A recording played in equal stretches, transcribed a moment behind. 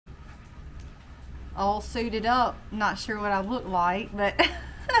all suited up. Not sure what I look like, but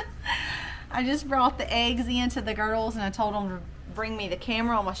I just brought the eggs in to the girls and I told them to bring me the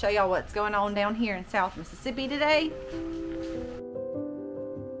camera. I'm gonna show y'all what's going on down here in South Mississippi today.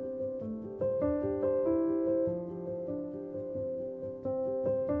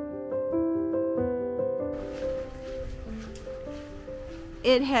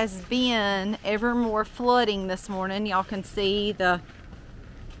 It has been ever more flooding this morning. Y'all can see the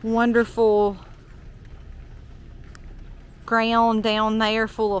wonderful ground down there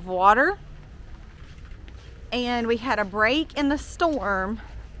full of water. And we had a break in the storm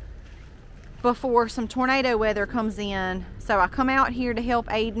before some tornado weather comes in. So I come out here to help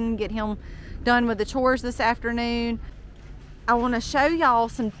Aiden get him done with the chores this afternoon. I want to show y'all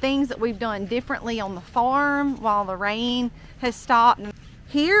some things that we've done differently on the farm while the rain has stopped.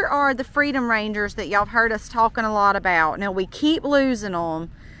 Here are the Freedom Rangers that y'all have heard us talking a lot about. Now we keep losing them.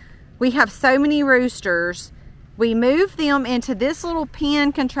 We have so many roosters. We moved them into this little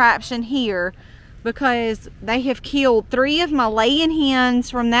pen contraption here because they have killed 3 of my laying hens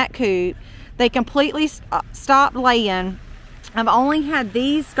from that coop. They completely stopped laying. I've only had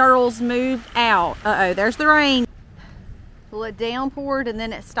these girls moved out. Uh-oh, there's the rain. Well, it downpoured and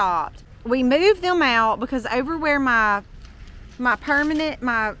then it stopped. We moved them out because over where my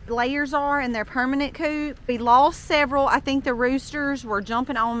layers are in their permanent coop, we lost several. I think the roosters were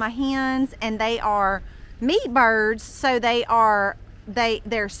jumping on my hens, and they are meat birds, so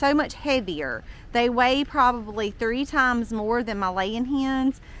they're so much heavier. They weigh probably 3 times more than my laying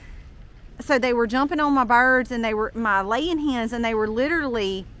hens. So they were jumping on my birds, and they were my laying hens, and they were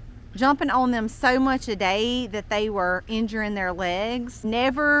literally jumping on them so much a day that they were injuring their legs.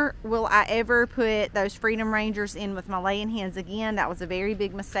 Never will I ever put those Freedom Rangers in with my laying hens again. That was a very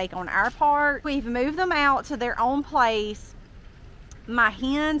big mistake on our part. We've moved them out to their own place. My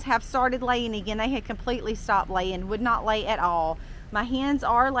hens have started laying again. They had completely stopped laying, would not lay at all. My hens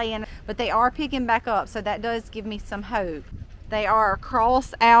are laying, but they are picking back up, so that does give me some hope. They are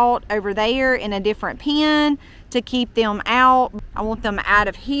crossed out over there in a different pen to keep them out. I want them out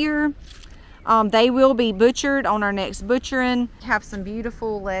of here. They will be butchered on our next butchering. Have some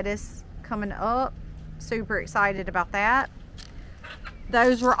beautiful lettuce coming up. Super excited about that.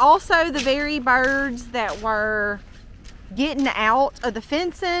 Those were also the very birds that were getting out of the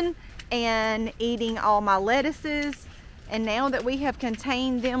fencing and eating all my lettuces. And now that we have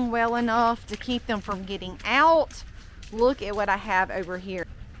contained them well enough to keep them from getting out, look at what I have over here.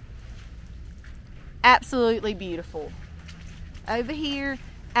 Absolutely beautiful. Over here,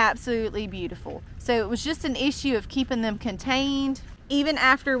 absolutely beautiful. So it was just an issue of keeping them contained. Even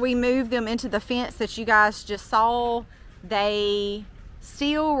after we moved them into the fence that you guys just saw, they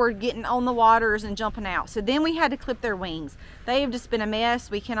still were getting on the waters and jumping out. So then we had to clip their wings. They have just been a mess.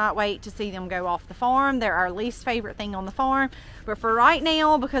 We cannot wait to see them go off the farm. They're our least favorite thing on the farm. But for right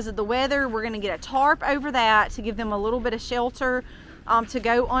now, because of the weather, we're going to get a tarp over that to give them a little bit of shelter to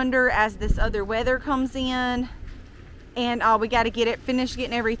go under as this other weather comes in. And we got to finish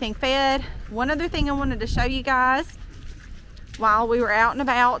getting everything fed. One other thing I wanted to show you guys while we were out and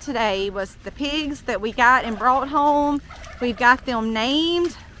about today was the pigs that we got and brought home. We've got them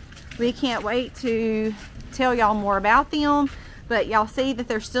named. We can't wait to tell y'all more about them, but y'all see that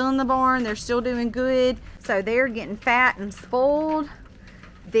they're still in the barn. They're still doing good. So they're getting fat and spoiled.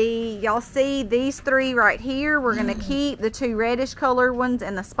 Y'all see these 3 right here, we're gonna keep the 2 reddish colored ones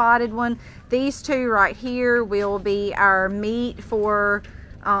and the spotted one. These 2 right here will be our meat for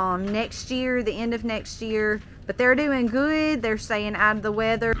next year, the end of next year. But they're doing good. They're staying out of the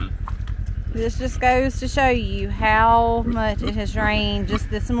weather. This just goes to show you how much it has rained just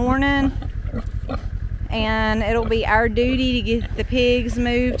this morning. And it'll be our duty to get the pigs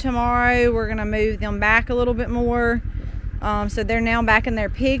moved tomorrow. We're gonna move them back a little bit more. So they're now back in their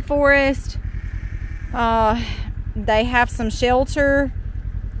pig forest. They have some shelter,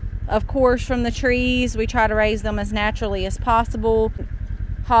 of course, from the trees. We try to raise them as naturally as possible.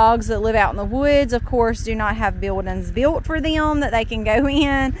 Hogs that live out in the woods, of course, do not have buildings built for them that they can go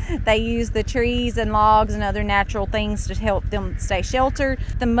in. They use the trees and logs and other natural things to help them stay sheltered.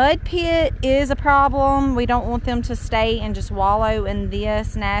 The mud pit is a problem. We don't want them to stay and just wallow in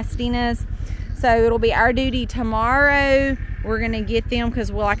this nastiness. So it'll be our duty tomorrow. We're going to get them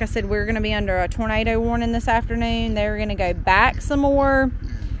because, well, like I said, we're going to be under a tornado warning this afternoon. They're going to go back some more.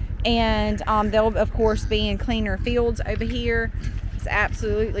 And they'll, of course, be in cleaner fields over here. It's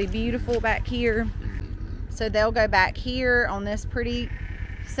absolutely beautiful back here. So they'll go back here on this pretty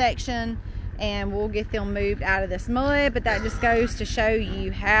section and we'll get them moved out of this mud. But that just goes to show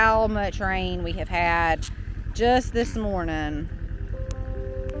you how much rain we have had just this morning.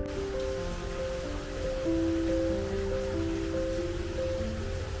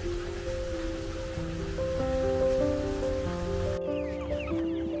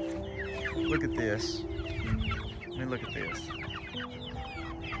 this. I mean, look at this.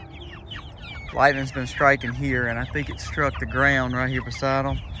 Lightning's been striking here, and I think it struck the ground right here beside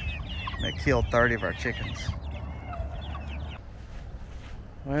them. And it killed 30 of our chickens.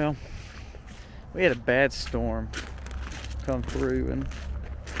 Well, we had a bad storm come through, and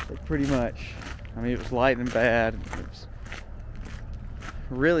it pretty much, I mean, it was lightning bad. It was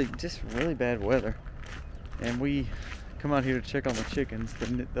really, just really bad weather. And we come out here to check on the chickens.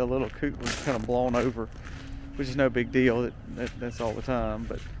 The little coop was kind of blown over, which is no big deal. That's all the time.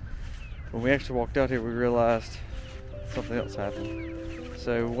 But when we actually walked out here, we realized something else happened.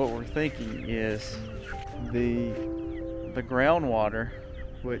 So what we're thinking is the groundwater,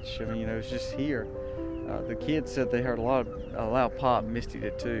 which, I mean, you know, it's just here. The kids said they heard a loud pop. Misty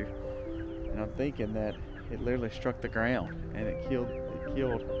did too. And I'm thinking that it literally struck the ground and it killed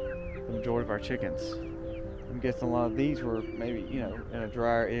the majority of our chickens. I'm guessing a lot of these were maybe, you know, in a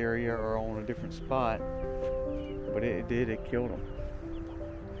drier area or on a different spot, but it killed them.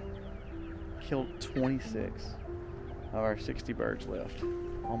 Killed 26 of our 60 birds left,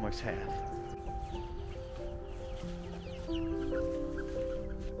 almost half.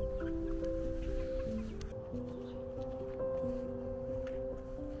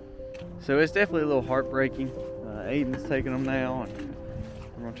 So it's definitely a little heartbreaking. Aiden's taking them now, and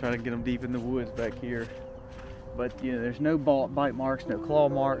we're gonna try to get them deep in the woods back here. But you know, there's no bite marks, no claw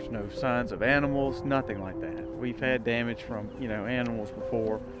marks, no signs of animals, nothing like that. We've had damage from, you know, animals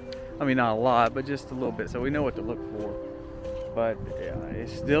before. I mean, not a lot, but just a little bit, so we know what to look for. But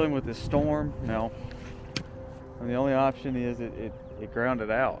it's dealing with this storm now. And the only option is it grounded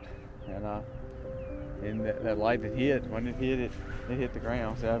out, and that light that hit, when it hit the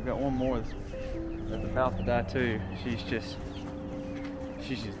ground. So I've got one more that's about to die too. She's just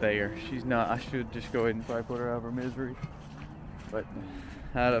there. She's not. I should just go ahead and probably put her out of her misery. But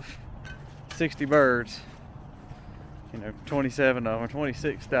out of 60 birds, you know, 27 of them,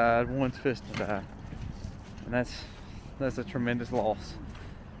 26 died. One's fixing to die, and that's a tremendous loss.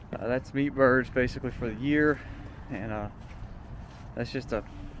 That's meat birds basically for the year, and that's a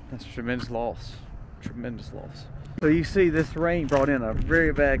tremendous loss. Tremendous loss. So you see, this rain brought in a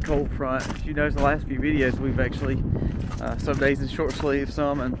very bad cold front. As you notice in the last few videos, we've actually some days in short sleeve,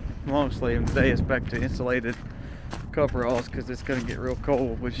 some in long sleeve, and today it's back to insulated coveralls because it's going to get real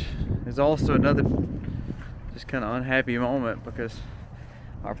cold, which is also another just kind of unhappy moment because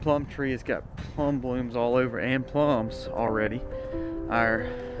our plum tree has got plum blooms all over and plums already. Our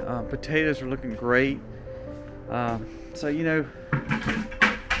potatoes are looking great. So you know,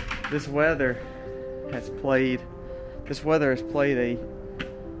 this weather has played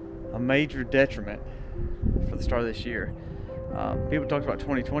a major detriment for the start of this year. People talk about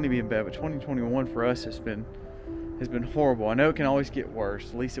 2020 being bad, but 2021 for us has been horrible. I know it can always get worse.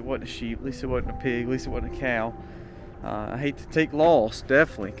 At least it wasn't a sheep, at least it wasn't a pig, at least it wasn't a cow. I hate to take loss,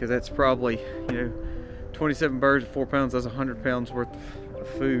 definitely, because that's probably, you know, 27 birds at 4 pounds, that's 100 pounds worth of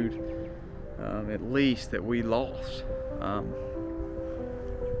food, at least, that we lost.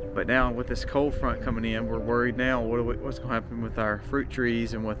 But now with this cold front coming in, we're worried now what's going to happen with our fruit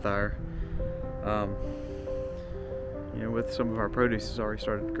trees and with our, you know, with some of our produce has already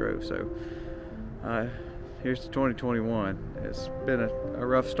started to grow. So here's to 2021. It's been a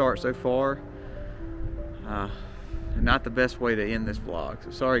rough start so far. Not the best way to end this vlog.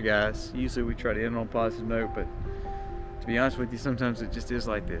 So sorry guys. Usually we try to end on a positive note, but to be honest with you, sometimes it just is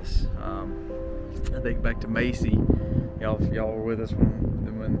like this. I think back to Macy. Y'all were with us when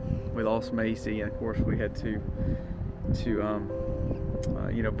we lost Macy, and of course we had to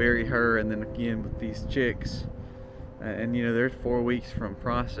you know, bury her, and then again with these chicks, and you know, they're 4 weeks from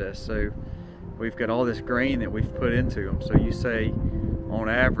process, so we've got all this grain that we've put into them. So you say on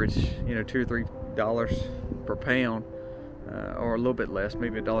average, you know, $2 or $3 per pound, or a little bit less,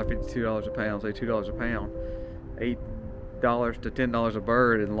 maybe $1.50, $2 a pound, say $2 a pound, $8 to $10 a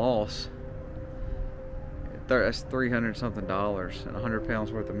bird in loss. That's $300 something and 100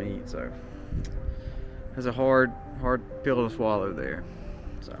 pounds worth of meat. So it's a hard pill to swallow there.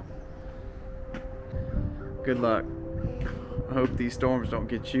 So good luck. I hope these storms don't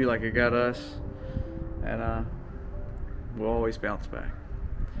get you like it got us, and we'll always bounce back.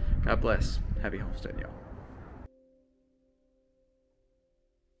 God bless. Happy homesteading, y'all.